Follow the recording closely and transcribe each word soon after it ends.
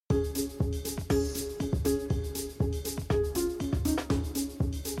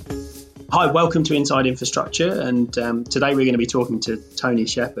Hi, welcome to Inside Infrastructure, and today we're going to be talking to Tony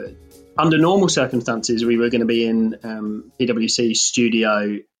Shepherd. Under normal circumstances, we were going to be in PwC's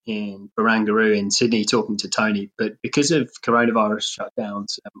studio in Barangaroo in Sydney talking to Tony, but because of coronavirus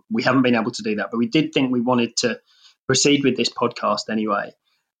shutdowns, we haven't been able to do that. But we did think we wanted to proceed with this podcast anyway,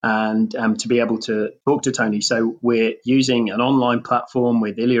 and to be able to talk to Tony. So we're using an online platform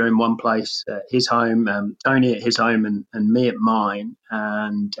with Ilya in one place, his home, Tony at his home, and me at mine,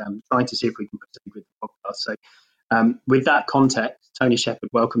 and trying to see if we can proceed with the podcast. So with that context, Tony Shepherd,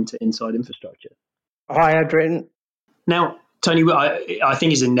 welcome to Inside Infrastructure. Hi, Adrian. Now, Tony, I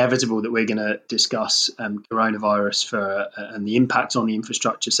think it's inevitable that we're going to discuss coronavirus and the impact on the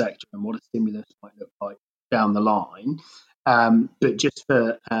infrastructure sector and what a stimulus might look like down the line. But just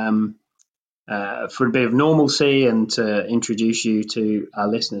for a bit of normalcy and to introduce you to our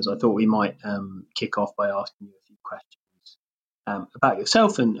listeners, I thought we might kick off by asking you a few questions about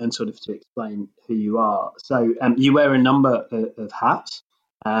yourself and sort of to explain who you are. So you wear a number of hats.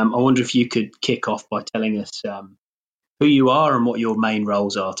 I wonder if you could kick off by telling us who you are and what your main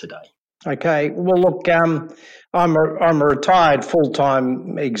roles are today. Okay. Well, look, I'm a retired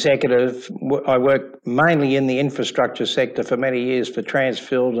full-time executive. I worked mainly in the infrastructure sector for many years for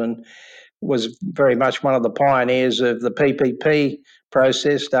Transfield and was very much one of the pioneers of the PPP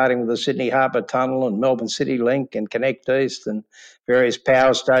process, starting with the Sydney Harbour Tunnel and Melbourne City Link and Connect East and various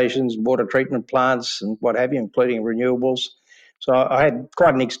power stations, water treatment plants and what have you, including renewables. So I had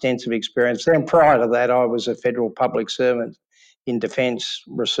quite an extensive experience. Then prior to that, I was a federal public servant in defence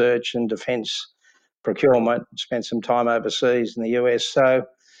research and defence procurement, spent some time overseas in the US. So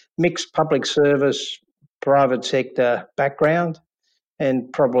mixed public service, private sector background,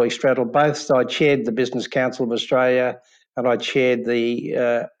 and probably straddled both. So I chaired the Business Council of Australia and I chaired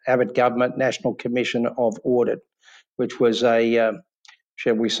the Abbott Government National Commission of Audit, which was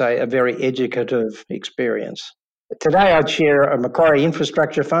shall we say, a very educative experience. Today I chair a Macquarie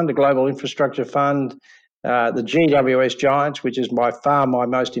Infrastructure Fund, a global infrastructure fund, the GWS Giants, which is by far my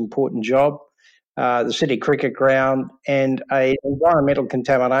most important job, the City Cricket Ground, and an environmental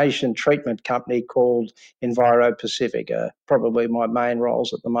contamination treatment company called Enviro Pacific, probably my main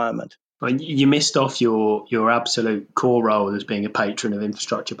roles at the moment. Well, you missed off your absolute core role as being a patron of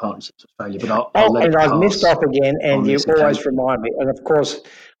Infrastructure Partnerships Australia, but I'll let it pass. I've missed off again, and you always remind me. And of course,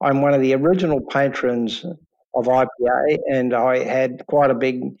 I'm one of the original patrons of IPA, and I had quite a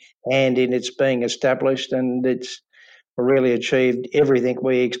big hand in its being established, and it's really achieved everything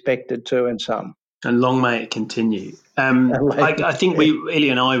we expected to and some. And long may it continue. I think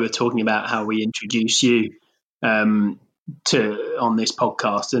Ilya and I were talking about how we introduce you on this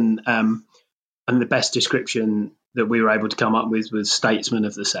podcast, and the best description that we were able to come up with was statesman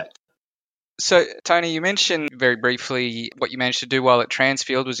of the sector. So, Tony, you mentioned very briefly what you managed to do while at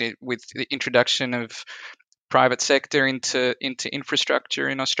Transfield was with the introduction of private sector into infrastructure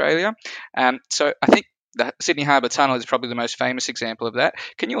in Australia. So I think the Sydney Harbour Tunnel is probably the most famous example of that.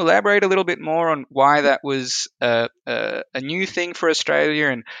 Can you elaborate a little bit more on why that was a new thing for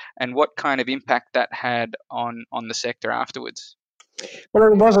Australia and what kind of impact that had on the sector afterwards? Well,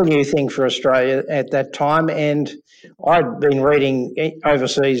 it was a new thing for Australia at that time, and I'd been reading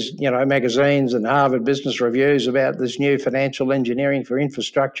overseas, magazines and Harvard Business Reviews about this new financial engineering for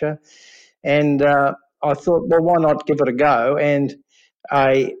infrastructure, and I thought, well, why not give it a go? And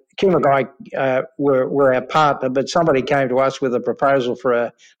Kim and I were our partner, but somebody came to us with a proposal for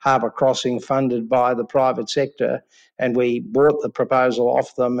a harbour crossing funded by the private sector, and we bought the proposal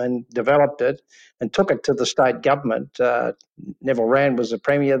off them and developed it and took it to the state government. Neville Rand was the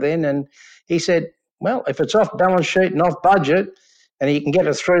Premier then, and he said, well, if it's off balance sheet and off budget and you can get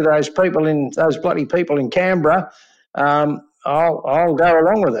it through those bloody people in Canberra, I'll go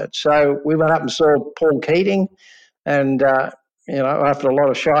along with it. So we went up and saw Paul Keating, and after a lot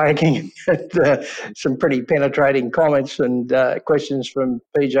of shaking and some pretty penetrating comments and questions from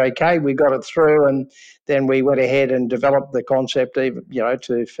PJK, we got it through, and then we went ahead and developed the concept,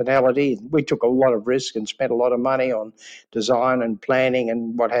 to finality. We took a lot of risk and spent a lot of money on design and planning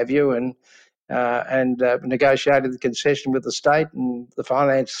and what have you, and negotiated the concession with the state and the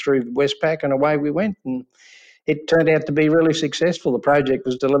finance through Westpac, and away we went. And it turned out to be really successful. The project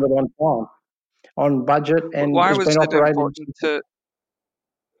was delivered on time, on budget, and why has was been it operating. Important to...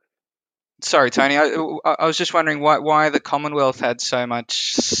 Sorry, Tony. I was just wondering why the Commonwealth had so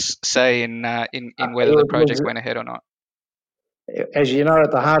much say in whether the project went ahead or not. as you know,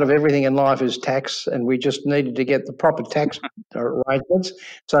 at the heart of everything in life is tax, and we just needed to get the proper tax arrangements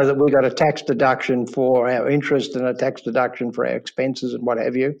so that we got a tax deduction for our interest and a tax deduction for our expenses and what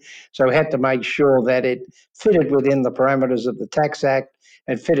have you. So we had to make sure that it fitted within the parameters of the Tax Act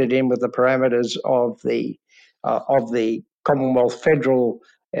and fitted in with the parameters of the Commonwealth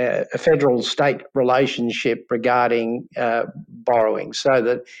federal-state relationship regarding borrowing, so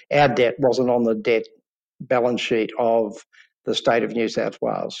that our debt wasn't on the debt balance sheet of the state of New South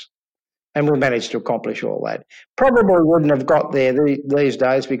Wales. And we managed to accomplish all that. Probably wouldn't have got there these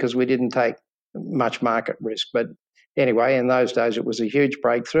days because we didn't take much market risk. But anyway, in those days, it was a huge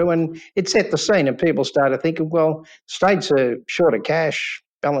breakthrough, and it set the scene, and people started thinking, well, states are short of cash,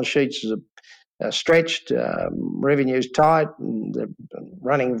 balance sheets are stretched, revenue's tight, and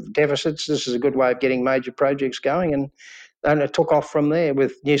running deficits. This is a good way of getting major projects going, and it took off from there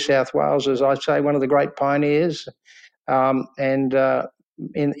with New South Wales, as I say, one of the great pioneers in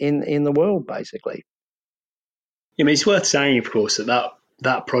the world, basically. I mean, it's worth saying, of course,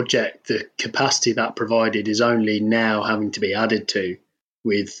 that project, the capacity that provided, is only now having to be added to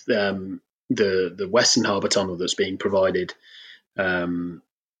with the Western Harbour Tunnel that's being provided, sort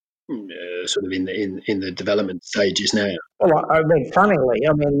of in the development stages now. Well, I mean, funnily,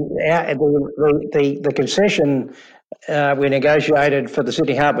 I mean, the concession we negotiated for the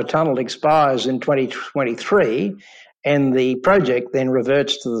Sydney Harbour Tunnel expires in 2023, and the project then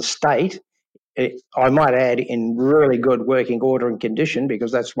reverts to the state. I might add, in really good working order and condition,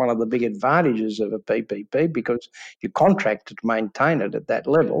 because that's one of the big advantages of a PPP, because you contract to maintain it at that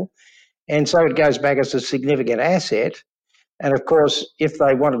level. And so it goes back as a significant asset. And of course, if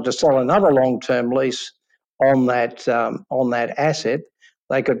they wanted to sell another long-term lease on that asset,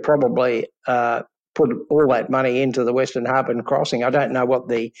 they could probably put all that money into the Western Harbour Crossing. I don't know what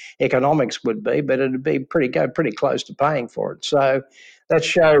the economics would be, but it'd be pretty close to paying for it. So that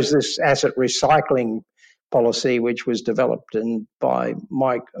shows this asset recycling policy, which was developed by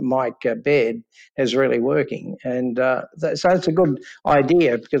Mike Baird, is really working. And so it's a good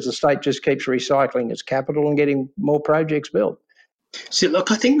idea, because the state just keeps recycling its capital and getting more projects built. So,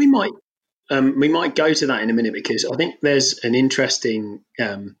 look, I think we might go to that in a minute, because I think there's an interesting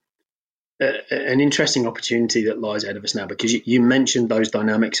opportunity that lies ahead of us now, because you mentioned those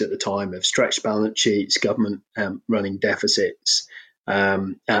dynamics at the time of stretched balance sheets, government running deficits,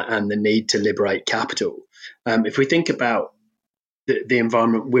 and the need to liberate capital. If we think about the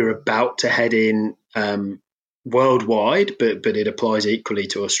environment we're about to head in worldwide, but it applies equally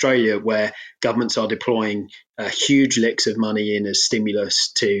to Australia, where governments are deploying huge licks of money in as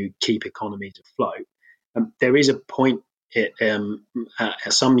stimulus to keep economies afloat. There is a point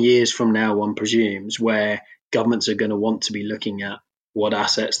some years from now, one presumes, where governments are going to want to be looking at what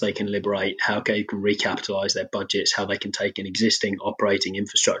assets they can liberate, how they can recapitalise their budgets, how they can take an existing operating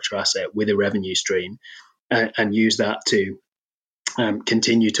infrastructure asset with a revenue stream and use that to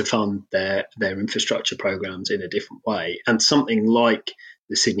continue to fund their infrastructure programs in a different way. And something like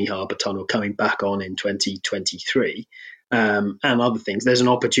the Sydney Harbour Tunnel coming back on in 2023 and other things, there's an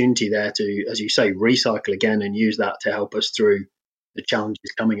opportunity there to, as you say, recycle again and use that to help us through the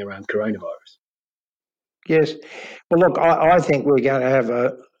challenges coming around coronavirus. Yes. Well, look, I think we're going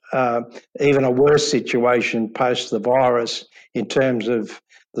to have even a worse situation post the virus in terms of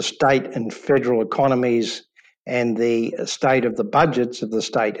the state and federal economies and the state of the budgets of the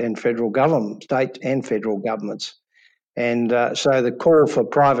state and federal governments. And so the call for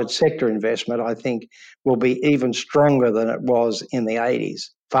private sector investment, I think, will be even stronger than it was in the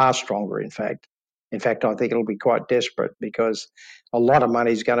 80s, far stronger, in fact. In fact, I think it'll be quite desperate, because a lot of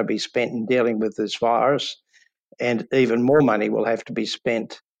money is going to be spent in dealing with this virus, and even more money will have to be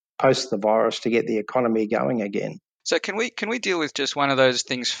spent post the virus to get the economy going again. So can we deal with just one of those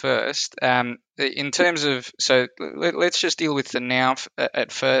things first? In terms of, so let's just deal with the now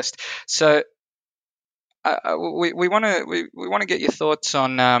at first. So we want to get your thoughts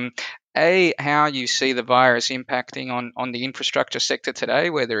on how you see the virus impacting on the infrastructure sector today,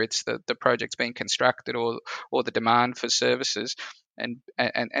 whether it's the projects being constructed or the demand for services, and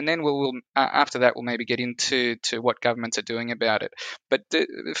then we'll after that we'll maybe get into what governments are doing about it. But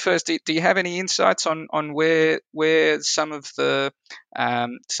first, do you have any insights on where some of the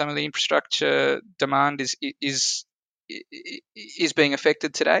infrastructure demand is being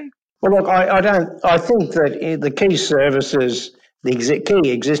affected today? Well, look, I think that the key services,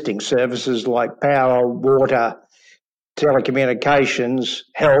 key existing services like power, water, telecommunications,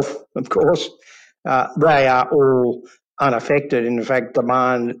 health, of course, they are all unaffected. In fact,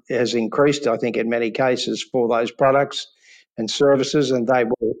 demand has increased, I think, in many cases for those products and services, and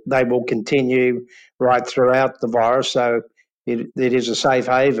they will continue right throughout the virus. So it is a safe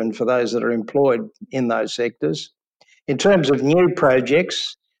haven for those that are employed in those sectors. In terms of new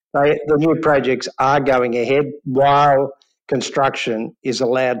projects, the new projects are going ahead while construction is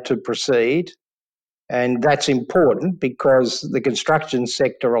allowed to proceed. And that's important because the construction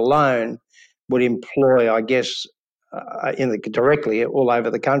sector alone would employ, I guess, directly all over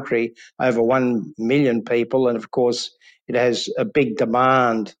the country, over 1 million people. And of course, it has a big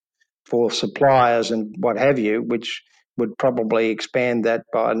demand for suppliers and what have you, which would probably expand that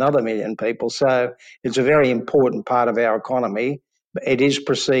by another million people. So it's a very important part of our economy. It is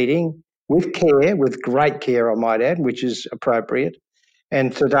proceeding with care, with great care, I might add, which is appropriate.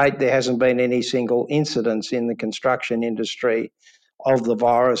 And to date, there hasn't been any single incidence in the construction industry of the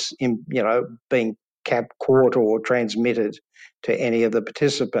virus, being caught or transmitted to any of the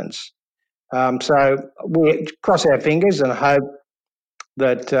participants. So we cross our fingers and hope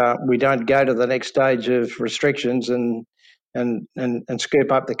that we don't go to the next stage of restrictions and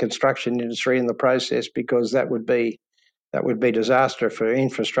scoop up the construction industry in the process, because that would be disastrous for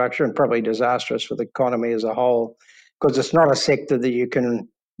infrastructure and probably disastrous for the economy as a whole, because it's not a sector that you can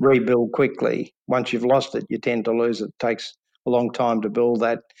rebuild quickly. Once you've lost it, you tend to lose it. It takes a long time to build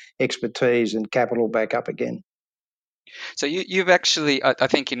that expertise and capital back up again. So you've actually, I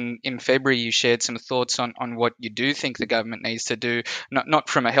think in February, you shared some thoughts on what you do think the government needs to do, not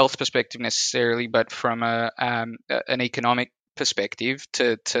from a health perspective necessarily, but from an economic perspective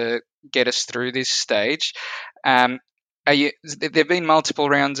to get us through this stage. There have been multiple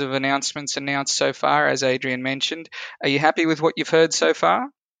rounds of announcements announced so far, as Adrian mentioned. Are you happy with what you've heard so far?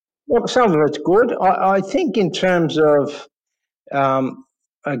 Well, some of it's good. I think in terms of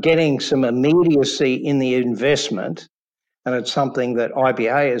getting some immediacy in the investment, and it's something that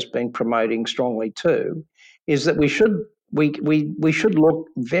IBA has been promoting strongly too, is that we should look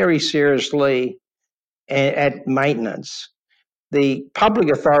very seriously at maintenance. The public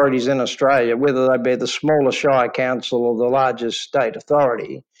authorities in Australia, whether they be the smaller shire council or the largest state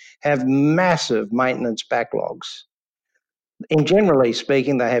authority, have massive maintenance backlogs. In generally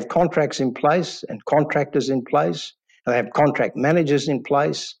speaking, they have contracts in place and contractors in place. They have contract managers in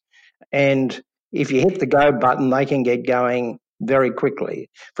place. And if you hit the go button, they can get going very quickly.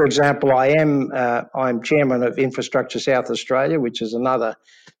 For example, I'm chairman of Infrastructure South Australia, which is another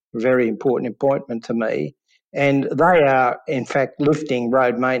very important appointment to me. And they are, in fact, lifting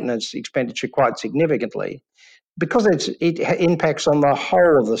road maintenance expenditure quite significantly, because it impacts on the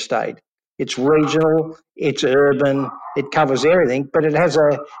whole of the state. It's regional, it's urban, it covers everything, but it has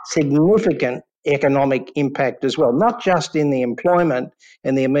a significant economic impact as well, not just in the employment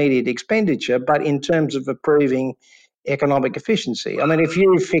and the immediate expenditure, but in terms of improving economic efficiency. I mean, if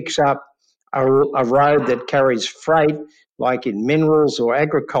you fix up a road that carries freight, like in minerals or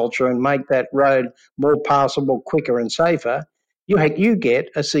agriculture, and make that road more passable, quicker and safer, you get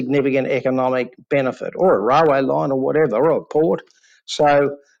a significant economic benefit, or a railway line or whatever, or a port.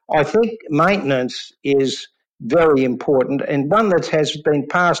 So I think maintenance is very important, and one that has been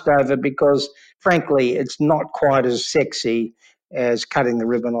passed over because, frankly, it's not quite as sexy as cutting the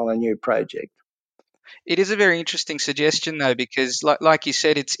ribbon on a new project. It is a very interesting suggestion, though, because, like you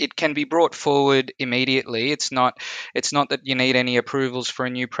said, it can be brought forward immediately. It's not that you need any approvals for a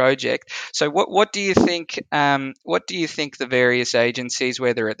new project. So, what do you think? What do you think the various agencies,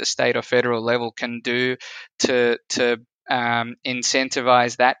 whether at the state or federal level, can do to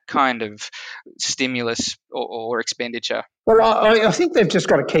incentivize that kind of stimulus or expenditure? Well, I think they've just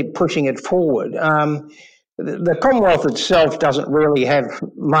got to keep pushing it forward. The Commonwealth itself doesn't really have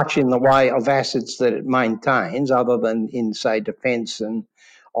much in the way of assets that it maintains, other than in, say, defence and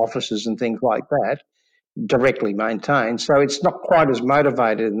offices and things like that, directly maintained. So it's not quite as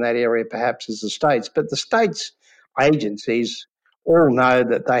motivated in that area, perhaps, as the states. But the states' agencies all know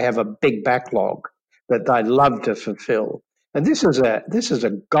that they have a big backlog that they'd love to fulfil, and this is a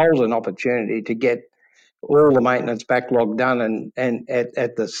golden opportunity to get all the maintenance backlog done, and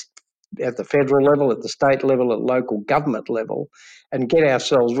at the federal level, at the state level, at local government level, and get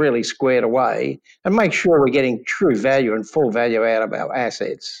ourselves really squared away and make sure we're getting true value and full value out of our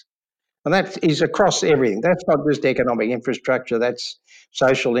assets. And that is across everything. That's not just economic infrastructure, that's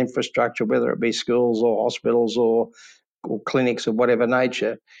social infrastructure, whether it be schools or hospitals or clinics of whatever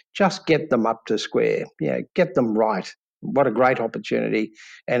nature. Just get them up to square, get them right. What a great opportunity.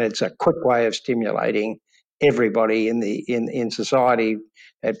 And it's a quick way of stimulating everybody in society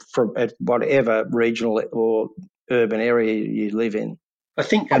at whatever regional or urban area you live in. I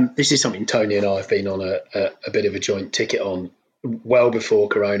think this is something Tony and I have been on a bit of a joint ticket on well before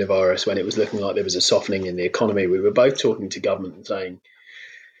coronavirus, when it was looking like there was a softening in the economy. We were both talking to government and saying,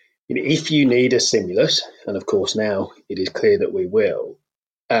 if you need a stimulus, and of course now it is clear that we will,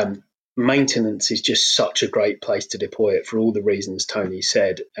 maintenance is just such a great place to deploy it for all the reasons Tony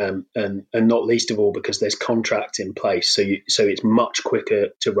said, and not least of all because there's contracts in place, so it's much quicker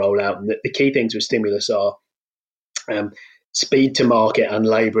to roll out. And the key things with stimulus are speed to market and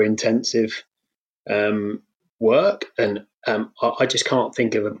labour intensive work, and I just can't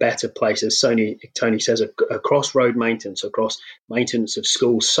think of a better place, as Tony says, across road maintenance, across maintenance of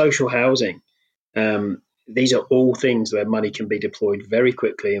schools, social housing. These are all things where money can be deployed very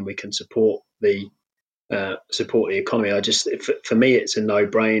quickly, and we can support the economy. For me, it's a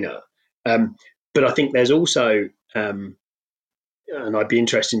no-brainer. But I think there's also, and I'd be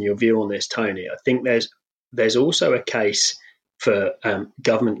interested in your view on this, Tony. I think there's also a case for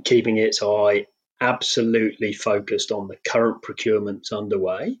government keeping its eye absolutely focused on the current procurements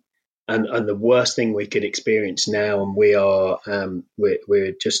underway. And the worst thing we could experience now, and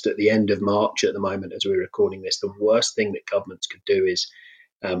we're just at the end of March at the moment as we're recording this, the worst thing that governments could do is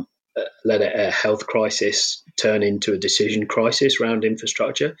let a health crisis turn into a decision crisis around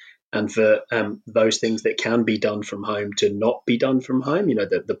infrastructure, and for those things that can be done from home to not be done from home.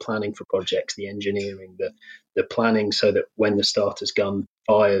 The planning for projects, the engineering, the planning so that when the starter's gun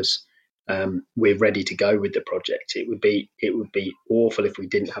fires, we're ready to go with the project. It would be awful if we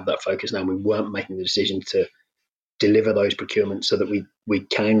didn't have that focus now and we weren't making the decision to deliver those procurements so that we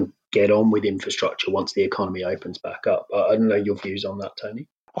can get on with infrastructure once the economy opens back up. I don't know your views on that, Tony.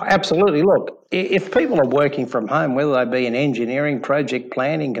 Oh, absolutely. Look, if people are working from home, whether they be in engineering, project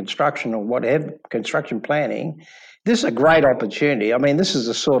planning, construction, or whatever, construction planning, this is a great opportunity. I mean, this is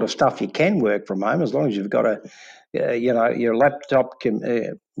the sort of stuff you can work from home as long as you've got your laptop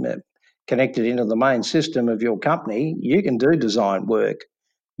connected into the main system of your company. You can do design work.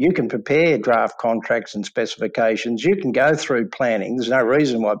 You can prepare draft contracts and specifications. You can go through planning. There's no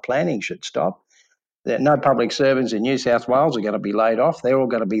reason why planning should stop. No public servants in New South Wales are going to be laid off. They're all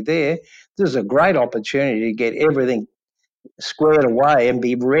going to be there. This is a great opportunity to get everything squared away and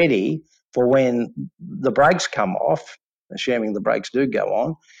be ready for when the brakes come off, assuming the brakes do go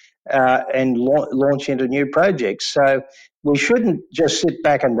on, and launch into new projects. So we shouldn't just sit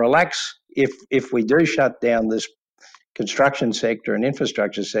back and relax if we do shut down this construction sector and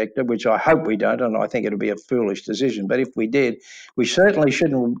infrastructure sector, which I hope we don't, and I think it'll be a foolish decision. But if we did, we certainly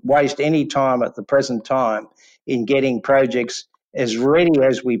shouldn't waste any time at the present time in getting projects as ready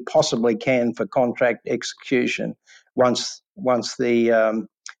as we possibly can for contract execution once the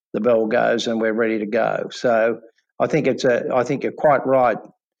bell goes and we're ready to go. So I think you're quite right,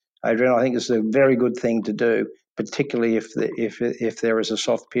 Adrian. I think it's a very good thing to do, particularly if there is a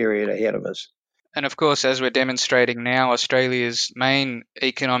soft period ahead of us. And of course, as we're demonstrating now, Australia's main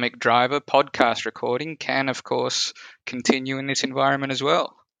economic driver, podcast recording, can, of course, continue in this environment as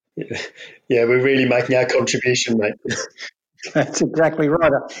well. Yeah, we're really making our contribution, mate. That's exactly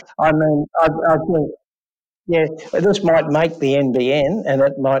right. I mean, I think, yeah, this might make the NBN,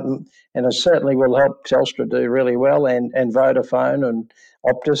 and it certainly will help Telstra do really well, and Vodafone and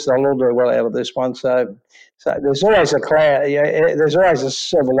Optus. They'll all do well out of this one. So there's always a cloud. Yeah, there's always a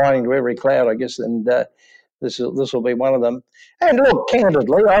silver lining to every cloud, I guess, and this will be one of them. And look,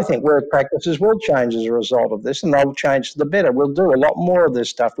 candidly, I think work practices will change as a result of this, and they'll change to the better. We'll do a lot more of this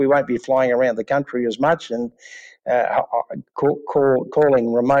stuff. We won't be flying around the country as much and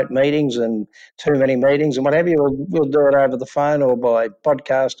calling remote meetings and too many meetings and whatever. We'll do it over the phone or by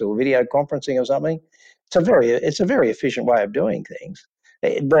podcast or video conferencing or something. It's a very efficient way of doing things.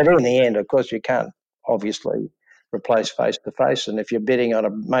 But in the end, of course, you can't obviously replace face-to-face. And if you're bidding on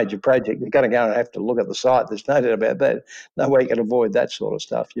a major project, you're going to go and have to look at the site. There's no doubt about that. No way you can avoid that sort of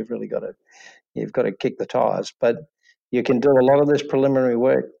stuff. You've got to kick the tires. But you can do a lot of this preliminary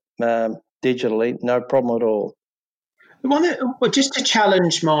work digitally, no problem at all. Well, just to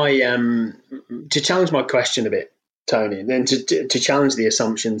challenge my question a bit, Tony, and then to challenge the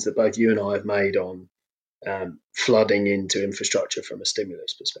assumptions that both you and I have made on flooding into infrastructure from a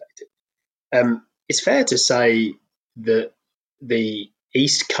stimulus perspective. It's fair to say that the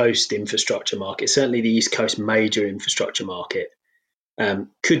East Coast infrastructure market, certainly the East Coast major infrastructure market,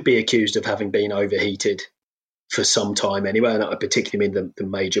 could be accused of having been overheated for some time anyway, and I particularly mean the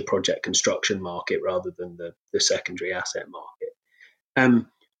major project construction market rather than the secondary asset market.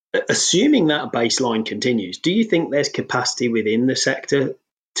 Assuming that baseline continues, do you think there's capacity within the sector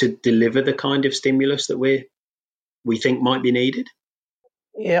to deliver the kind of stimulus that we think might be needed?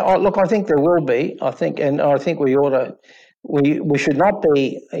 Yeah, look, I think there will be. I think we ought to. We should not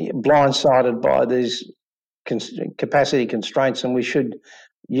be blindsided by these capacity constraints, and we should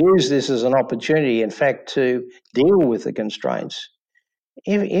use this as an opportunity, in fact, to deal with the constraints.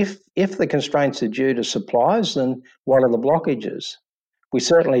 If the constraints are due to supplies, then what are the blockages? We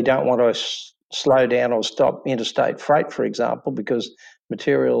certainly don't want to slow down or stop interstate freight, for example, because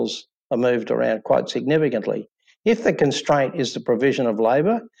materials are moved around quite significantly. If the constraint is the provision of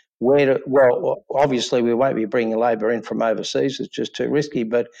labour, well, obviously we won't be bringing labour in from overseas, it's just too risky,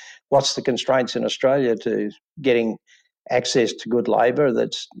 but what's the constraints in Australia to getting access to good labour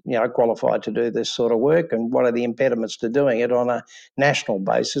that's qualified to do this sort of work, and what are the impediments to doing it on a national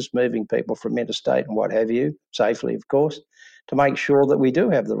basis, moving people from interstate and what have you, safely of course, to make sure that we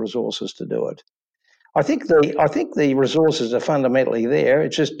do have the resources to do it. I think the resources are fundamentally there.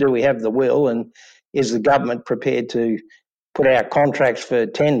 It's just, do we have the will, and is the government prepared to put out contracts for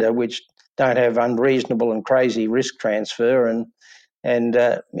tender which don't have unreasonable and crazy risk transfer and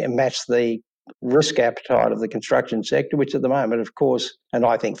match the risk appetite of the construction sector, which at the moment, of course, and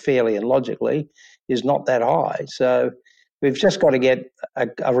I think fairly and logically, is not that high. So we've just got to get a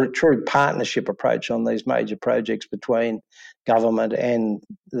true partnership approach on these major projects between government and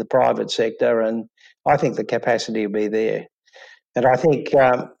the private sector, and I think the capacity will be there. And I think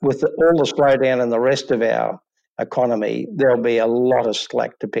with all the slowdown in the rest of our economy, there'll be a lot of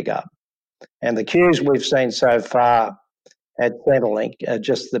slack to pick up. And the queues we've seen so far at Centrelink are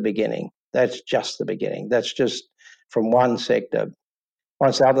just the beginning. That's just the beginning. That's just from one sector.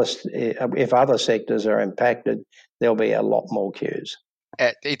 If other sectors are impacted, there'll be a lot more queues.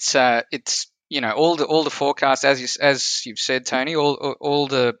 It's all the forecasts, as you've said, Tony. All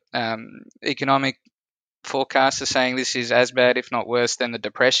the economic forecasts are saying this is as bad, if not worse, than the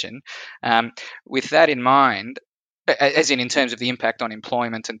Depression. With that in mind, as in terms of the impact on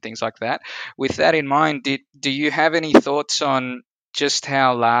employment and things like that, with that in mind, do you have any thoughts on just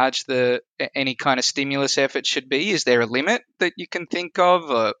how large any kind of stimulus effort should be? Is there a limit that you can think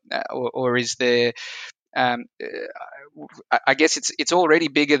of, or is there? I guess it's already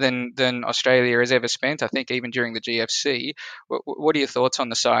bigger than Australia has ever spent. I think even during the GFC. What are your thoughts on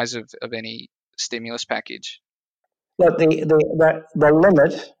the size of any stimulus package? Look, the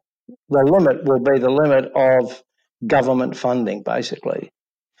limit will be the limit of government funding, basically.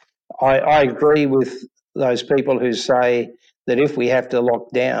 I agree with those people who say that if we have to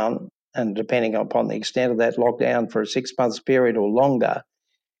lock down, and depending upon the extent of that lockdown for a 6 months period or longer,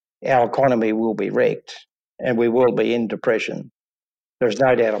 our economy will be wrecked and we will be in depression. There's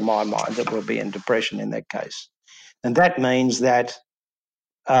no doubt in my mind that we'll be in depression in that case. And that means that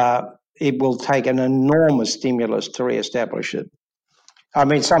it will take an enormous stimulus to re-establish it. I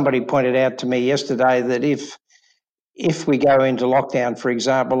mean, somebody pointed out to me yesterday that if we go into lockdown, for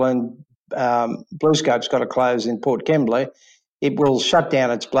example, and BlueScope's got to close in Port Kembla, it will shut down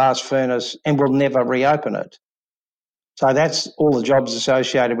its blast furnace and will never reopen it. So that's all the jobs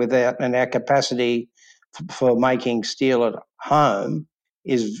associated with that, and our capacity for making steel at home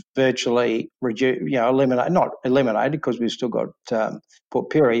is virtually reduced, eliminated, not eliminated because we've still got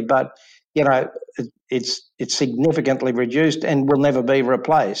Port Pirie, but it's significantly reduced and will never be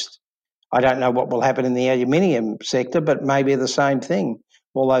replaced. I don't know what will happen in the aluminium sector, but maybe the same thing.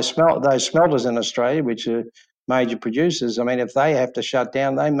 All those smelters in Australia, which are major producers, I mean, if they have to shut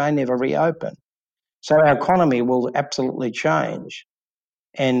down, they may never reopen. So our economy will absolutely change,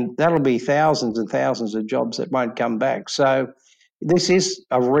 and that'll be thousands and thousands of jobs that won't come back. So this is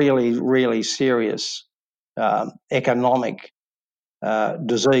a really, really serious economic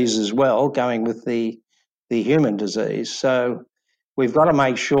disease as well, going with the human disease. So we've got to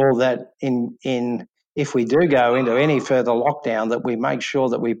make sure that if we do go into any further lockdown, that we make sure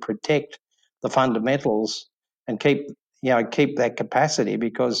that we protect the fundamentals and keep that capacity,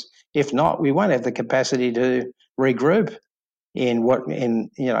 because if not, we won't have the capacity to regroup I don't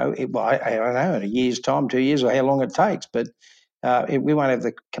know, in a year's time, 2 years, or how long it takes, but we won't have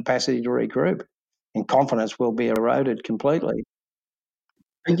the capacity to regroup, and confidence will be eroded completely.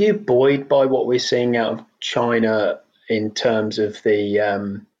 Are you buoyed by what we're seeing out of China in terms of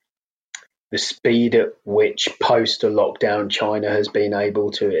the speed at which post a lockdown China has been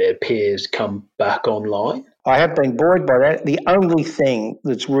able to, it appears, come back online? I have been buoyed by that. The only thing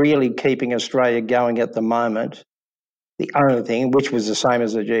that's really keeping Australia going at the moment, the only thing, which was the same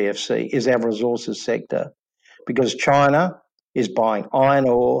as the GFC, is our resources sector, because China is buying iron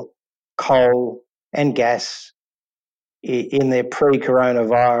ore, coal and gas in their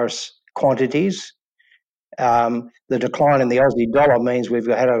pre-coronavirus quantities. The decline in the Aussie dollar means we've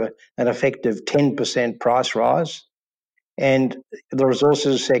had an effective 10% price rise, and the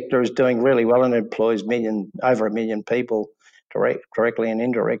resources sector is doing really well and employs over 1 million people directly and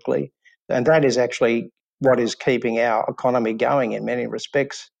indirectly, and that is actually what is keeping our economy going in many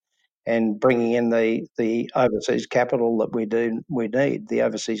respects. and bringing in the overseas capital that we need, the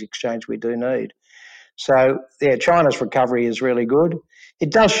overseas exchange we do need. So, yeah, China's recovery is really good.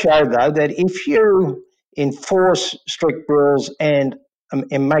 It does show, though, that if you enforce strict rules and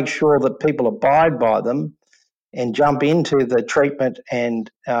make sure that people abide by them and jump into the treatment and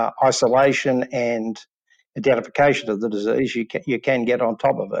isolation and identification of the disease, you can get on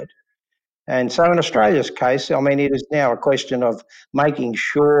top of it. And so in Australia's case, I mean, it is now a question of making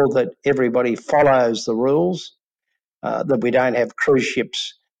sure that everybody follows the rules, that we don't have cruise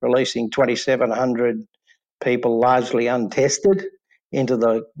ships releasing 2,700 people largely untested into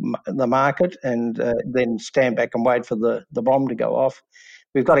the market and then stand back and wait for the bomb to go off.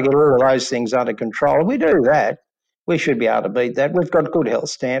 We've got to get all of those things under control. If we do that, we should be able to beat that. We've got good health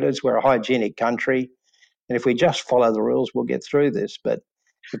standards. We're a hygienic country. And if we just follow the rules, we'll get through this. But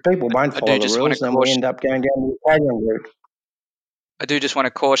if people won't follow the rules, then we end up going down the Italian route. I do just want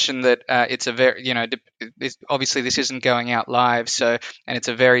to caution that it's a very, obviously this isn't going out live, so, and it's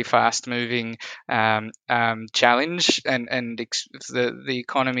a very fast-moving challenge, and the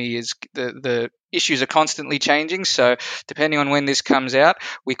economy is the issues are constantly changing. So depending on when this comes out,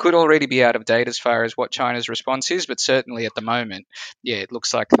 we could already be out of date as far as what China's response is, but certainly at the moment, yeah, it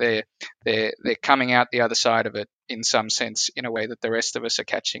looks like they're coming out the other side of it in some sense, in a way that the rest of us are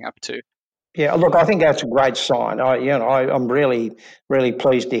catching up to. Yeah, look, I think that's a great sign. I'm really, really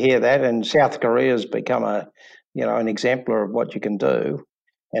pleased to hear that. And South Korea has become an exemplar of what you can do,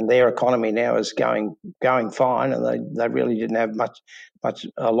 and their economy now is going fine. And they really didn't have much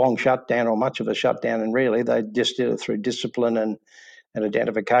a long shutdown or much of a shutdown, and really they just did it through discipline and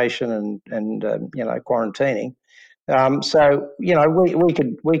identification and quarantining. So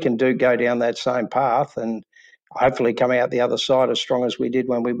we can go down that same path and hopefully come out the other side as strong as we did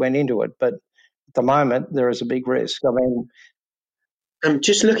when we went into it. But at the moment, there is a big risk. I mean,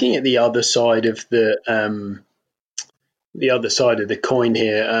 just looking at the other side of the coin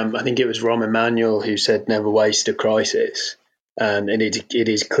here, I think it was Rahm Emanuel who said, "Never waste a crisis," and it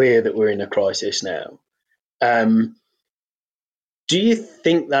is clear that we're in a crisis now. Do you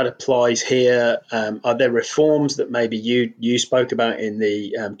think that applies here? Are there reforms that maybe you spoke about in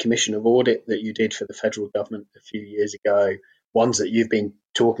the Commission of Audit that you did for the federal government a few years ago, ones that you've been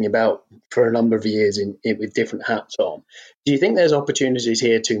talking about for a number of years with different hats on? Do you think there's opportunities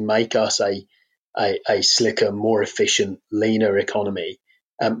here to make us a slicker, more efficient, leaner economy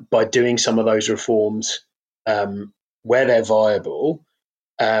by doing some of those reforms where they're viable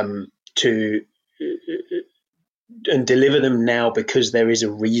to and deliver them now because there is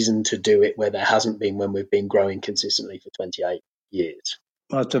a reason to do it where there hasn't been when we've been growing consistently for 28 years?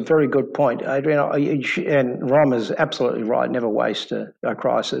 Well, it's a very good point, Adrian. And Rom is absolutely right. Never waste a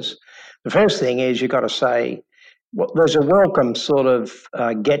crisis. The first thing is you've got to say, there's a welcome sort of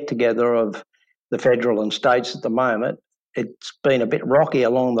get together of the federal and states at the moment. It's been a bit rocky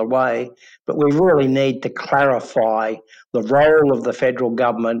along the way, but we really need to clarify the role of the federal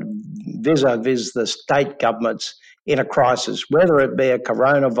government vis-a-vis the state governments in a crisis, whether it be a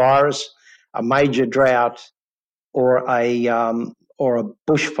coronavirus, a major drought, or a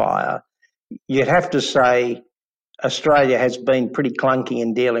bushfire. You'd have to say Australia has been pretty clunky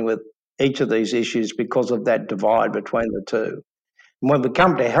in dealing with each of these issues because of that divide between the two. And when we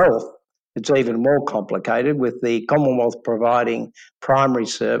come to health, it's even more complicated, with the Commonwealth providing primary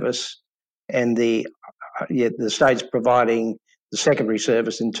service and the states providing the secondary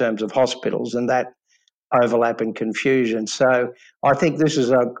service in terms of hospitals, and that overlap and confusion. So I think this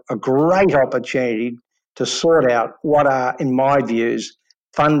is a great opportunity to sort out what are, in my views,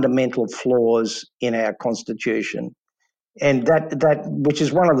 fundamental flaws in our constitution, and that which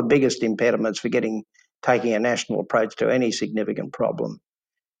is one of the biggest impediments for taking a national approach to any significant problem.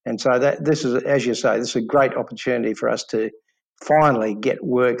 And so this is, as you say, this is a great opportunity for us to finally get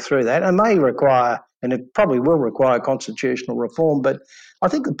work through that. And may require, and it probably will require, constitutional reform, but I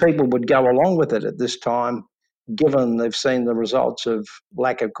think the people would go along with it at this time, given they've seen the results of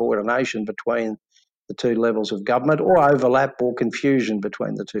lack of coordination between the two levels of government, or overlap or confusion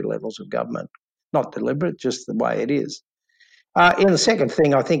between the two levels of government. Not deliberate, just the way it is. In the second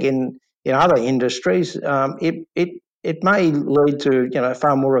thing, I think in other industries, it may lead to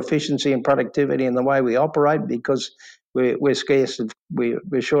far more efficiency and productivity in the way we operate, because we're scarce,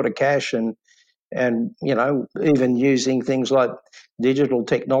 we're short of cash, and even using things like digital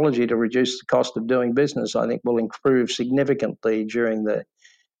technology to reduce the cost of doing business, I think will improve significantly during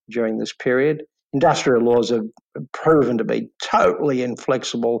this period. Industrial laws have proven to be totally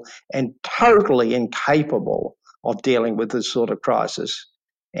inflexible and totally incapable of dealing with this sort of crisis.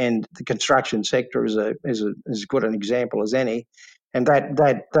 And the construction sector is as good an example as any. And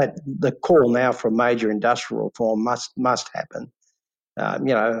that the call now for major industrial reform must happen.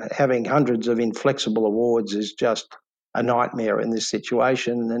 Having hundreds of inflexible awards is just a nightmare in this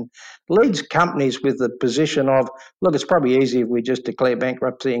situation, and leads companies with the position of, look, it's probably easier if we just declare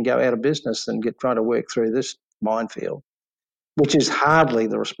bankruptcy and go out of business than trying to work through this minefield, which is hardly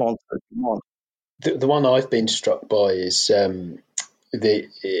the response that you want. The one I've been struck by is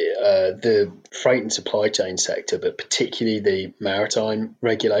the freight and supply chain sector, but particularly the maritime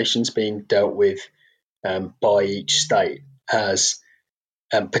regulations being dealt with by each state has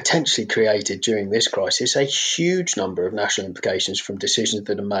potentially created during this crisis a huge number of national implications from decisions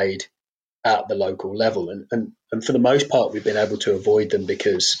that are made at the local level. And for the most part, we've been able to avoid them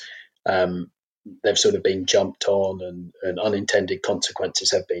because they've sort of been jumped on and unintended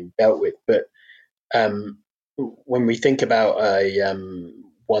consequences have been dealt with. But when we think about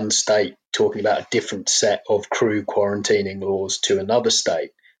one state talking about a different set of crew quarantining laws to another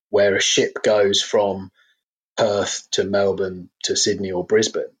state, where a ship goes from Perth to Melbourne to Sydney or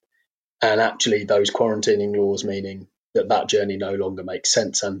Brisbane, and actually those quarantining laws meaning that journey no longer makes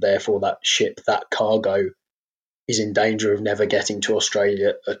sense, and therefore that ship, that cargo, is in danger of never getting to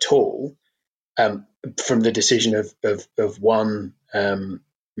Australia at all, from the decision of one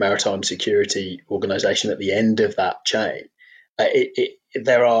maritime security organisation at the end of that chain.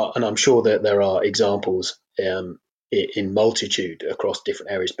 There are, and I'm sure that there are examples in multitude across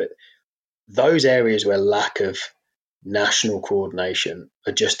different areas, but those areas where lack of national coordination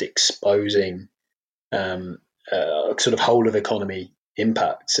are just exposing sort of whole of economy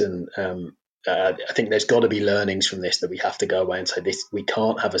impacts. And I think there's got to be learnings from this that we have to go away and say, this, we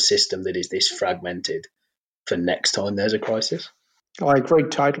can't have a system that is this fragmented for next time there's a crisis. I agree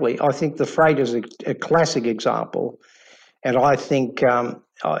totally. I think the freight is a classic example. And I think,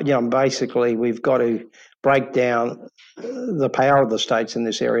 basically we've got to break down the power of the states in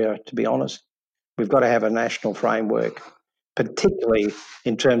this area, to be honest. We've got to have a national framework, particularly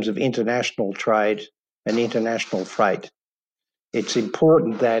in terms of international trade and international freight. It's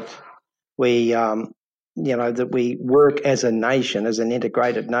important that we, that we work as a nation, as an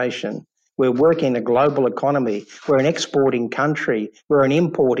integrated nation. We're working in a global economy. We're an exporting country. We're an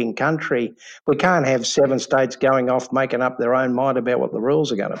importing country. We can't have 7 states going off making up their own mind about what the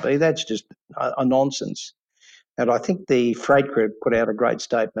rules are going to be. That's just a nonsense. And I think the Freight Group put out a great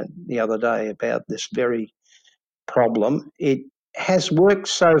statement the other day about this very problem. It has worked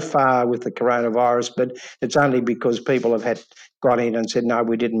so far with the coronavirus, but it's only because people have got in and said, no,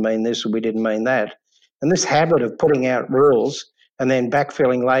 we didn't mean this or we didn't mean that. And this habit of putting out rules and then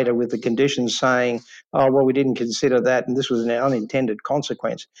backfilling later with the conditions saying, oh, well, we didn't consider that and this was an unintended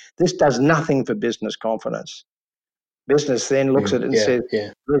consequence. This does nothing for business confidence. Business then looks at it and says,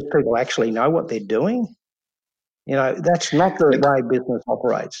 these people actually know what they're doing? That's not the way business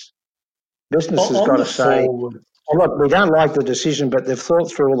operates. Business has got to say, oh, look, we don't like the decision, but they've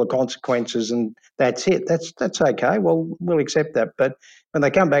thought through all the consequences and that's it. That's okay. Well, we'll accept that. But when they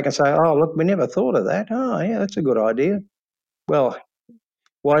come back and say, oh, look, we never thought of that. Oh, yeah, that's a good idea. Well,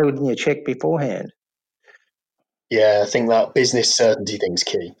 why wouldn't you check beforehand? Yeah, I think that business certainty thing's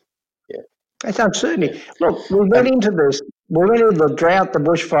key. Yeah, it's uncertainty. Yeah. Look, we went into the drought, the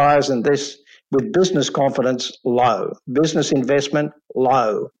bushfires and this with business confidence low, business investment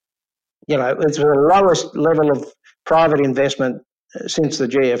low. It's the lowest level of private investment since the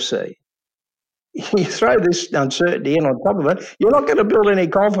GFC. You throw this uncertainty in on top of it, you're not going to build any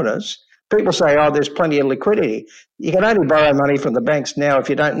confidence. People say, oh, there's plenty of liquidity. You can only borrow money from the banks now if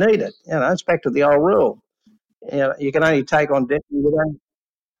you don't need it. It's back to the old rule. You can only take on debt.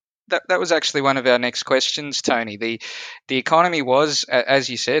 That was actually one of our next questions, Tony. The economy was, as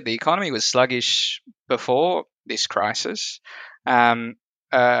you said, the economy was sluggish before this crisis. Has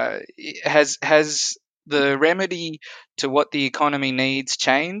the remedy to what the economy needs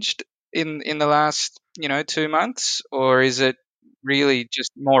changed in the last 2 months, or is it really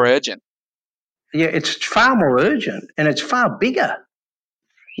just more urgent? Yeah, it's far more urgent and it's far bigger.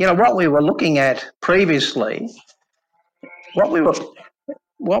 What we were looking at previously,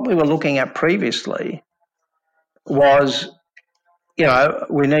 was,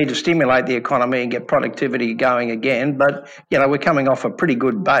 we need to stimulate the economy and get productivity going again. But, we're coming off a pretty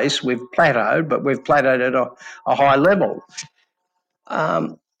good base. We've plateaued, but we've plateaued at a high level.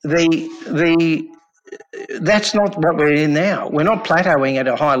 That's not what we're in now. We're not plateauing at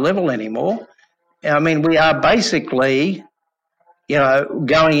a high level anymore. I mean, we are basically,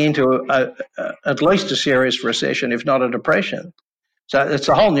 going into at least a serious recession, if not a depression. So it's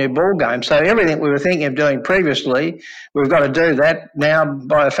a whole new ball game. So everything we were thinking of doing previously, we've got to do that now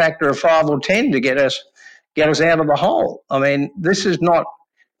by a factor of 5 or 10 to get us get us out of the hole. I mean, this is not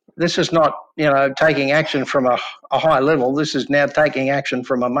taking action from a high level. This is now taking action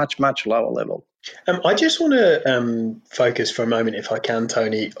from a much, much lower level. I just want to focus for a moment, if I can,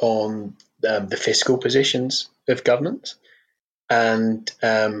 Tony, on the fiscal positions of governments and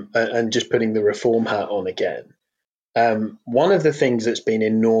just putting the reform hat on again. One of the things that's been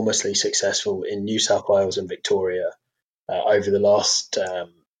enormously successful in New South Wales and Victoria over the last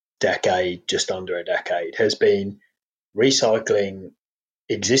decade, just under a decade, has been recycling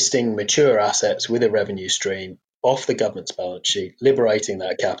existing mature assets with a revenue stream off the government's balance sheet, liberating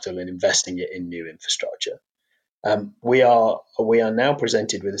that capital and investing it in new infrastructure. We are now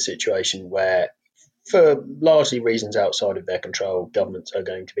presented with a situation where, for largely reasons outside of their control, governments are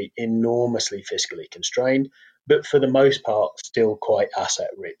going to be enormously fiscally constrained, but for the most part still quite asset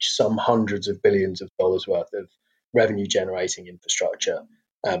rich, some hundreds of billions of dollars worth of revenue generating infrastructure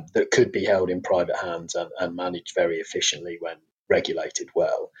that could be held in private hands and managed very efficiently when regulated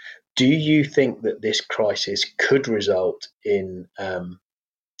well. Do you think that this crisis could result in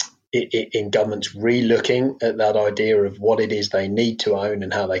governments re-looking at that idea of what it is they need to own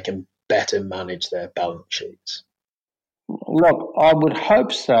and how they can better manage their balance sheets? Look, I would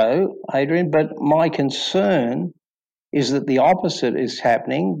hope so, Adrian, but my concern is that the opposite is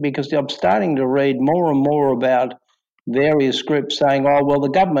happening, because I'm starting to read more and more about various groups saying, oh, well, the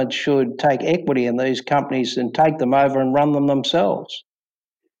government should take equity in these companies and take them over and run them themselves.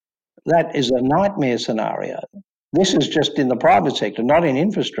 That is a nightmare scenario. This is just in the private sector, not in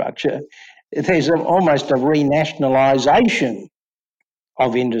infrastructure. There's almost a renationalisation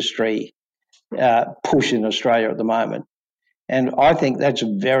of industry push in Australia at the moment. And I think that's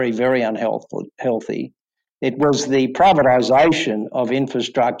very, very unhealthy. It was the privatisation of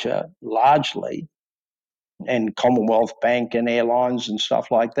infrastructure largely, and Commonwealth Bank and airlines and stuff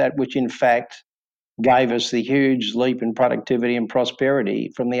like that, which in fact gave us the huge leap in productivity and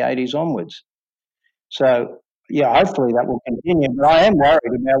prosperity from the 80s onwards. So, yeah, hopefully that will continue, but I am worried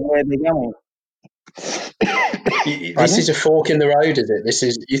about where they're going. This is a fork in the road, is it?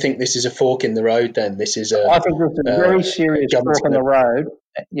 You think this is a fork in the road then? I think this is a very serious fork in the road.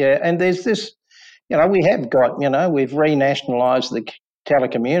 Yeah, and there's this, we've renationalised the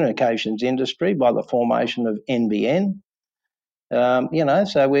telecommunications industry by the formation of NBN. So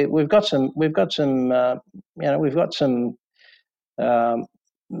we've got some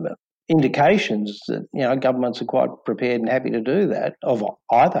indications that governments are quite prepared and happy to do that, of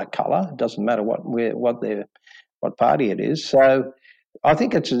either colour. It doesn't matter what party it is. So I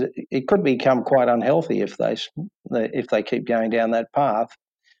think it could become quite unhealthy if they keep going down that path.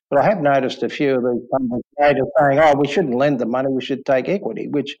 But I have noticed a few of these companies saying, "Oh, we shouldn't lend the money; we should take equity,"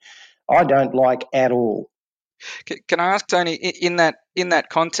 which I don't like at all. Can I ask, Tony, in that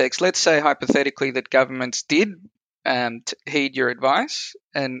context, let's say hypothetically that governments did heed your advice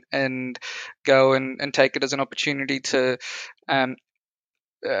and go and take it as an opportunity to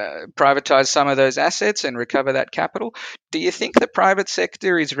privatise some of those assets and recover that capital. Do you think the private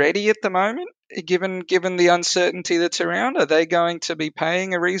sector is ready at the moment, given the uncertainty that's around? Are they going to be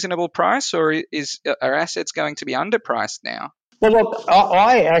paying a reasonable price, or are assets going to be underpriced now? Well, look,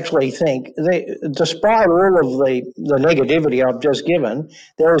 I actually think that despite all of the negativity I've just given,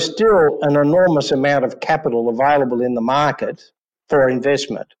 there is still an enormous amount of capital available in the market for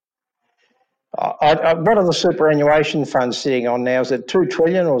investment. What are the superannuation funds sitting on now? Is it $2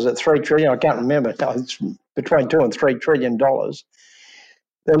 trillion or is it $3 trillion? I can't remember. No, it's between $2 and $3 trillion.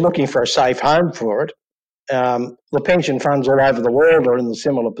 They're looking for a safe home for it. The pension funds all over the world are in a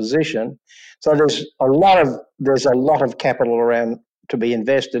similar position. So there's a lot of capital around to be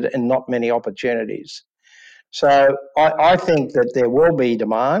invested and not many opportunities. So I think that there will be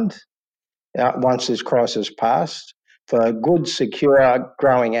demand once this crisis passed for good, secure,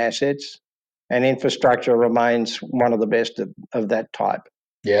 growing assets, and infrastructure remains one of the best of that type.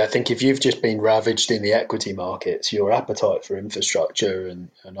 Yeah, I think if you've just been ravaged in the equity markets, your appetite for infrastructure and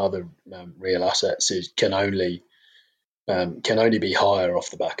other real assets can only be higher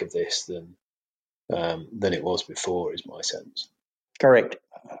off the back of this than it was before, is my sense. Correct.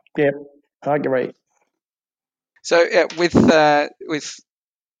 Yep, I agree. So with that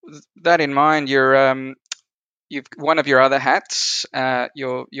in mind, you've one of your other hats, one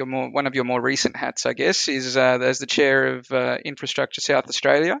of your more recent hats, I guess, is as the chair of Infrastructure South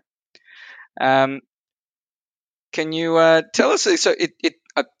Australia. Can you tell us? So it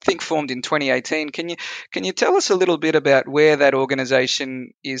I think formed in 2018. Can you tell us a little bit about where that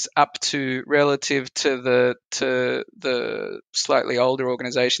organisation is up to relative to the slightly older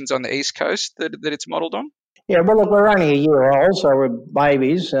organisations on the East Coast that it's modelled on? Yeah, well, look, we're only a year old, so we're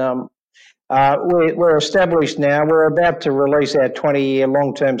babies. We're established now. We're about to release our 20-year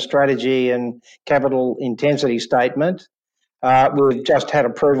long-term strategy and capital intensity statement. We've just had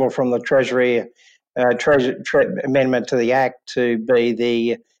approval from the Treasury amendment to the Act to be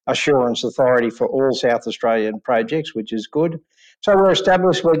the assurance authority for all South Australian projects, which is good. So we're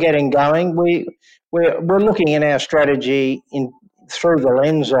established. We're getting going. We're looking in our strategy through the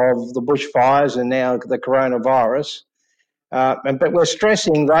lens of the bushfires and now the coronavirus. But we're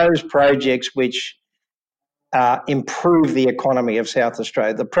stressing those projects which improve the economy of South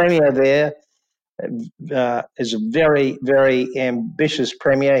Australia. The Premier there is a very, very ambitious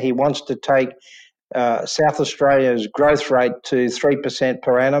Premier. He wants to take South Australia's growth rate to 3%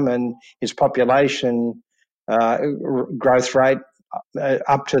 per annum and his population growth rate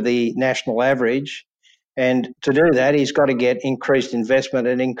up to the national average. And to do that, he's got to get increased investment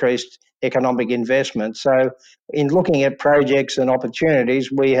and increased economic investment. So in looking at projects and opportunities,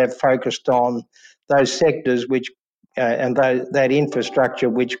 we have focused on those sectors which and that infrastructure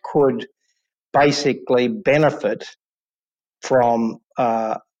which could basically benefit from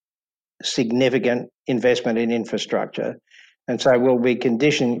significant investment in infrastructure. And so we've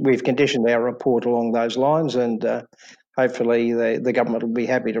conditioned our report along those lines, and hopefully the government will be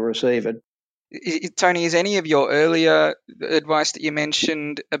happy to receive it. Tony, is any of your earlier advice that you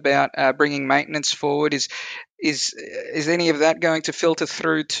mentioned about bringing maintenance forward, is any of that going to filter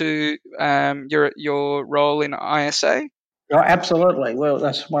through to your role in ISA? Oh, absolutely. Well,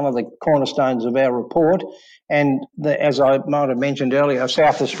 that's one of the cornerstones of our report. And as I might have mentioned earlier,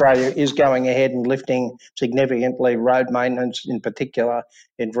 South Australia is going ahead and lifting significantly road maintenance, in particular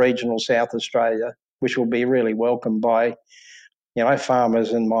in regional South Australia, which will be really welcomed by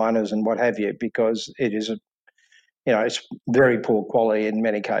farmers and miners and what have you, because it is it's very poor quality in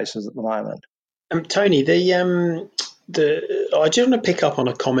many cases at the moment. Tony, I just want to pick up on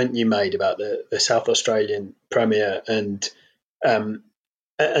a comment you made about the South Australian Premier and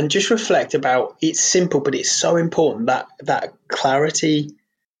just reflect about, it's simple, but it's so important, that clarity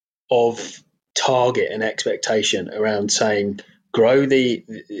of target and expectation around saying grow the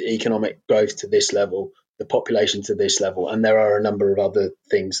economic growth to this level, the population to this level, and there are a number of other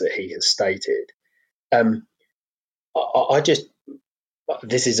things that he has stated.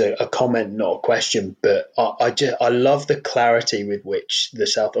 This is a comment, not a question, but I love the clarity with which the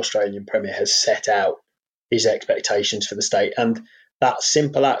South Australian Premier has set out his expectations for the state, and that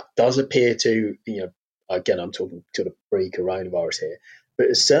simple act does appear to, again, I'm talking sort of pre-coronavirus here,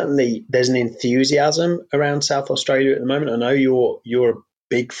 but certainly there's an enthusiasm around South Australia at the moment. I know you're a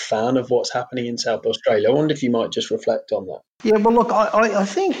big fan of what's happening in South Australia. I wonder if you might just reflect on that. Yeah, well, look, I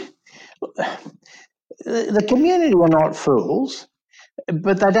think the community are not fools,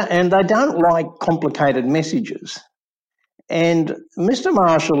 but they don't like complicated messages. And Mr.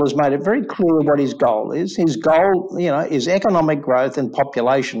 Marshall has made it very clear what his goal is. His goal, is economic growth and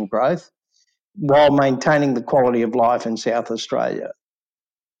population growth while maintaining the quality of life in South Australia.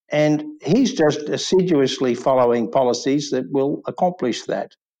 And he's just assiduously following policies that will accomplish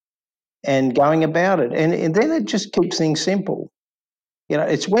that and going about it. And then it just keeps things simple.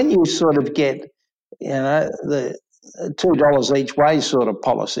 It's when you sort of get, the $2 each way sort of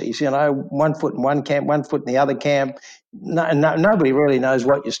policies, 1 foot in one camp, 1 foot in the other camp. Nobody really knows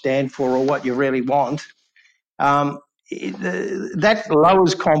what you stand for or what you really want. That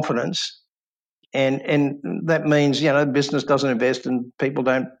lowers confidence. And that means, business doesn't invest and people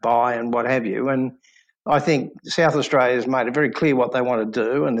don't buy and what have you. And I think South Australia has made it very clear what they want to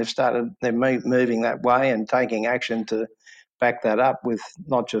do, and they're moving that way and taking action to back that up with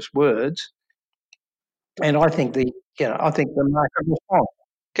not just words. And I think the market responds.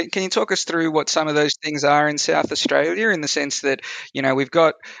 Can you talk us through what some of those things are in South Australia, in the sense that, we've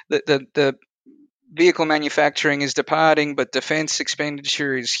got the vehicle manufacturing is departing, but defence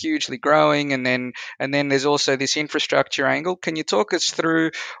expenditure is hugely growing, and then there's also this infrastructure angle. Can you talk us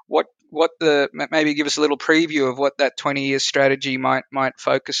through what maybe give us a little preview of what that 20-year strategy might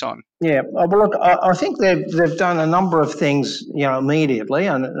focus on? Yeah, well, look, I think they've done a number of things, immediately,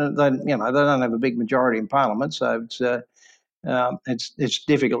 and they don't have a big majority in Parliament, so it's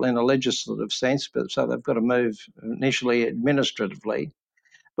difficult in a legislative sense, but so they've got to move initially administratively.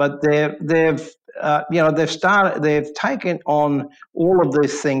 But they've taken on all of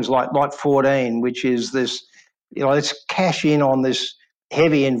these things like Lot 14, which is this, let's cash in on this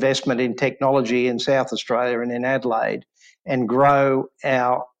heavy investment in technology in South Australia and in Adelaide, and grow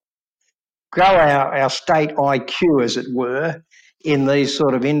our state IQ, as it were, in these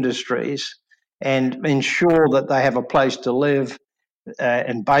sort of industries, and ensure that they have a place to live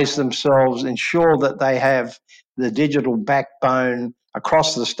and base themselves, ensure that they have the digital backbone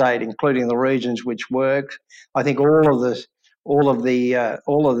across the state, including the regions which work. I think all of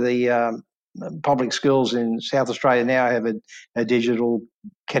the public schools in South Australia now have a digital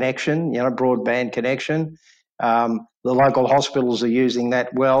connection, broadband connection. The local hospitals are using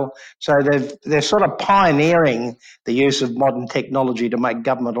that well. So they're sort of pioneering the use of modern technology to make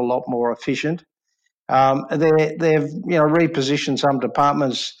government a lot more efficient. They've repositioned some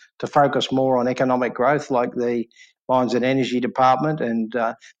departments to focus more on economic growth, like the Mines and Energy Department, and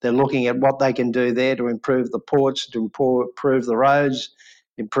they're looking at what they can do there to improve the ports, to improve the roads,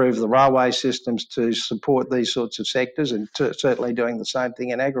 improve the railway systems to support these sorts of sectors, and certainly doing the same thing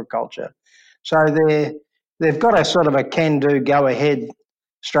in agriculture. So they've got a sort of a can-do, go-ahead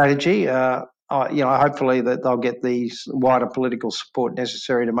strategy. Hopefully that they'll get the wider political support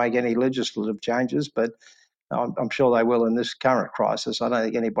necessary to make any legislative changes, but I'm sure they will in this current crisis. I don't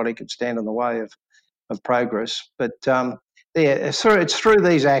think anybody could stand in the way of progress. But it's through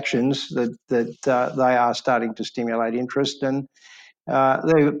these actions that they are starting to stimulate interest, and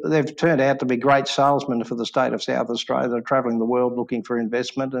they've turned out to be great salesmen for the state of South Australia. They're travelling the world looking for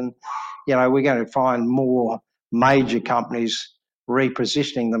investment, and we're going to find more major companies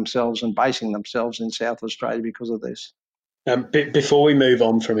repositioning themselves and basing themselves in South Australia because of this. Before we move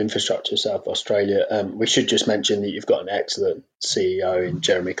on from infrastructure South Australia, we should just mention that you've got an excellent CEO in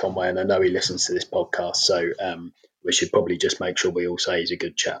Jeremy Conway, and I know he listens to this podcast, so we should probably just make sure we all say he's a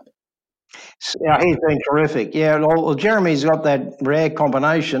good chap. Yeah, he's been terrific. Yeah, well, Jeremy's got that rare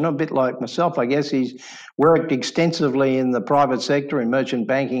combination, a bit like myself, I guess. He's worked extensively in the private sector in merchant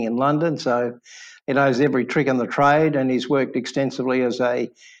banking in London, so he knows every trick in the trade, and he's worked extensively as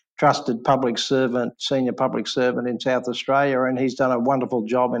a trusted public servant, senior public servant in South Australia, and he's done a wonderful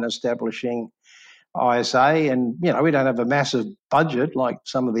job in establishing ISA. And, we don't have a massive budget like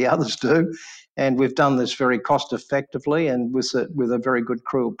some of the others do, and we've done this very cost effectively and with a very good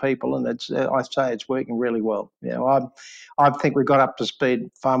crew of people, and I say it's working really well. I think we got up to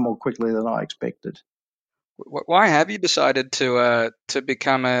speed far more quickly than I expected. Why have you decided to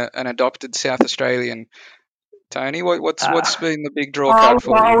become an adopted South Australian, Tony? What's been the big draw card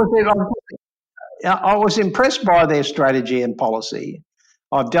for you? I was impressed by their strategy and policy.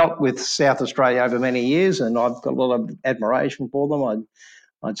 I've dealt with South Australia over many years, and I've got a lot of admiration for them.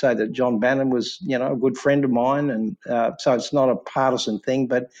 I'd say that John Bannon was, a good friend of mine, and so it's not a partisan thing.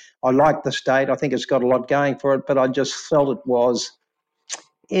 But I like the state. I think it's got a lot going for it. But I just felt it was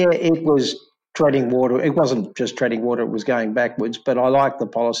treading water. It wasn't just treading water; it was going backwards. But I like the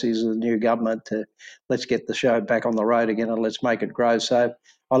policies of the new government to let's get the show back on the road again and let's make it grow. So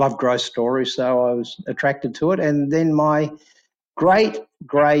I love growth stories, so I was attracted to it. And then my great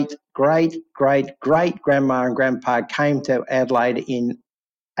grandma and grandpa came to Adelaide in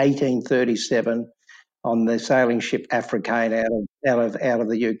 1837 on the sailing ship Africaine out of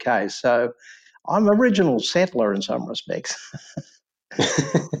the UK. So I'm an original settler in some respects.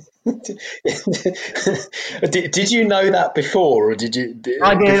 Did you know that before, or did you?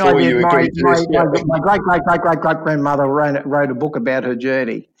 I did. You agreed to this? My great grandmother wrote a book about her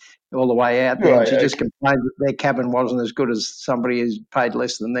journey all the way out there. Right, and she just complained that their cabin wasn't as good as somebody who's paid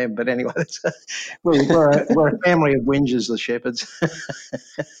less than them. But anyway, we're a family of whingers, the Shepherds.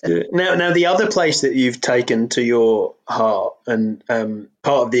 Now, the other place that you've taken to your heart, and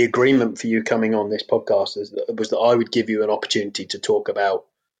part of the agreement for you coming on this podcast was that I would give you an opportunity to talk about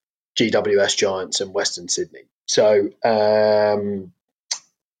GWS Giants and Western Sydney. So, how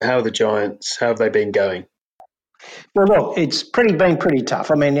are the Giants? How have they been going? Well, look, it's been pretty tough.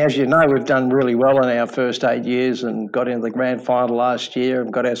 I mean, as you know, we've done really well in our first 8 years and got into the grand final last year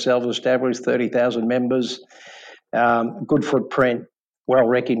and got ourselves established, 30,000 members, good footprint, well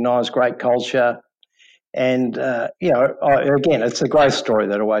recognised, great culture. And, again, it's a growth story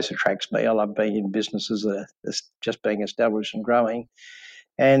that always attracts me. I love being in businesses that are just being established and growing.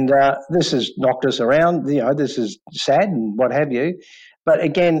 And this has knocked us around. This is sad and what have you. But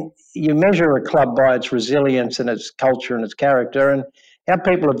again, you measure a club by its resilience and its culture and its character. And our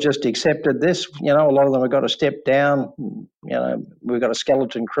people have just accepted this. A lot of them have got to step down. We've got a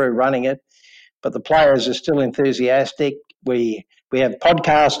skeleton crew running it. But the players are still enthusiastic. We have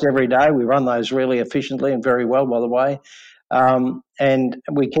podcasts every day. We run those really efficiently and very well, by the way. And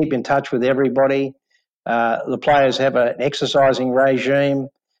we keep in touch with everybody. The players have an exercising regime,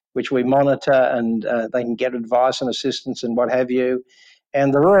 which we monitor, and they can get advice and assistance and what have you.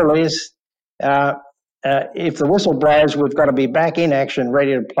 And the rule is, if the whistle blows, we've got to be back in action,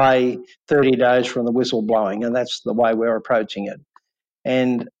 ready to play 30 days from the whistle blowing, and that's the way we're approaching it.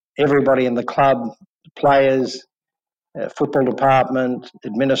 And everybody in the club, players, football department,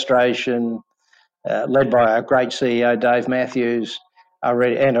 administration, led by our great CEO, Dave Matthews, are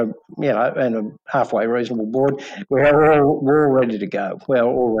ready, and a halfway reasonable board. We're all ready to go. We're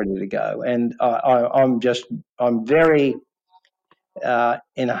all ready to go, and I'm very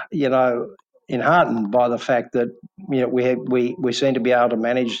enheartened by the fact that we seem to be able to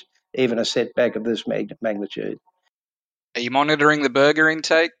manage even a setback of this magnitude. Are you monitoring the burger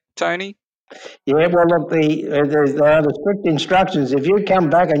intake, Tony? Yeah, well, look, there are the strict instructions. If you come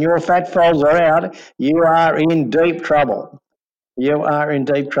back and your fat folds are out, you are in deep trouble. You are in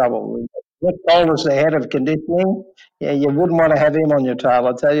deep trouble. Nick Bolus, the head of conditioning, yeah, you wouldn't want to have him on your tail,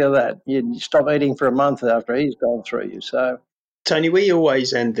 I'll tell you that. You'd stop eating for a month after he's gone through you. So, Tony, we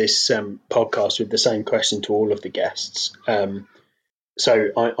always end this podcast with the same question to all of the guests. So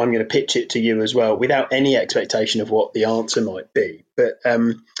I'm going to pitch it to you as well, without any expectation of what the answer might be. But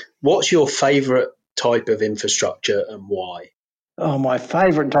what's your favourite type of infrastructure and why? Oh, my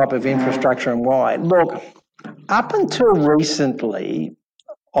favourite type of infrastructure and why? Look, up until recently,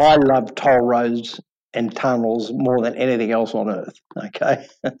 I loved toll roads and tunnels more than anything else on earth, okay?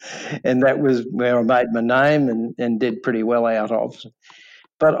 And that was where I made my name and did pretty well out of.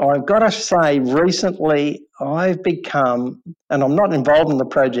 But I've got to say, recently I've become, and I'm not involved in the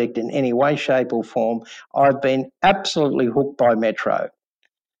project in any way, shape or form, I've been absolutely hooked by Metro.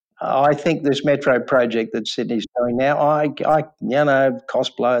 I think this Metro project that Sydney's doing now,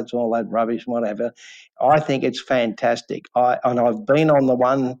 cost bloats, all that rubbish, whatever. I think it's fantastic. And I've been on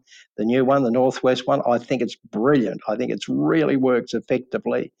the new one, the Northwest one. I think it's brilliant. I think it really works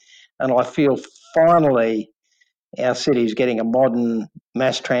effectively. And I feel finally our city's getting a modern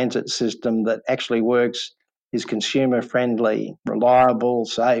mass transit system that actually works, is consumer friendly, reliable,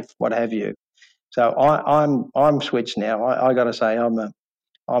 safe, what have you. So I'm switched now. I got to say I'm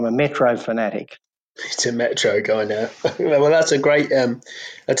a Metro fanatic. It's a Metro guy now. Well, that's a great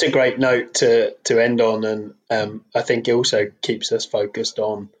note to end on, and I think it also keeps us focused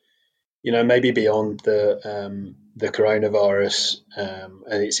on, maybe beyond the coronavirus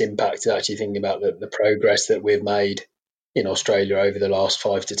and its impact. Actually thinking about the progress that we've made in Australia over the last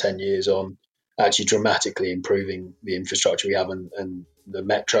 5 to 10 years on actually dramatically improving the infrastructure we have, and the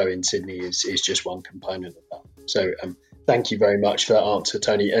Metro in Sydney is just one component of that. So thank you very much for that answer,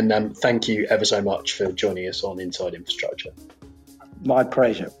 Tony, and thank you ever so much for joining us on Inside Infrastructure. My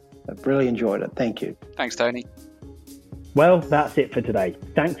pleasure. I've really enjoyed it. Thank you. Thanks, Tony. Well, that's it for today.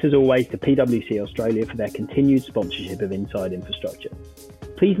 Thanks as always to PwC Australia for their continued sponsorship of Inside Infrastructure.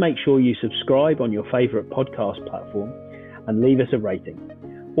 Please make sure you subscribe on your favourite podcast platform and leave us a rating.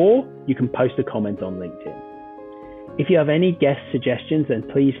 Or you can post a comment on LinkedIn. If you have any guest suggestions, then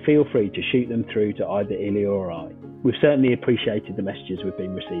please feel free to shoot them through to either Ilya or I. We've certainly appreciated the messages we've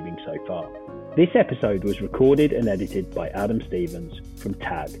been receiving so far. This episode was recorded and edited by Adam Stevens from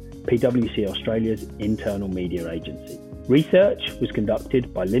TAG, PwC Australia's internal media agency. Research was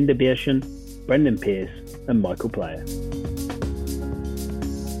conducted by Linda Bierschen, Brendan Pearce and Michael Player.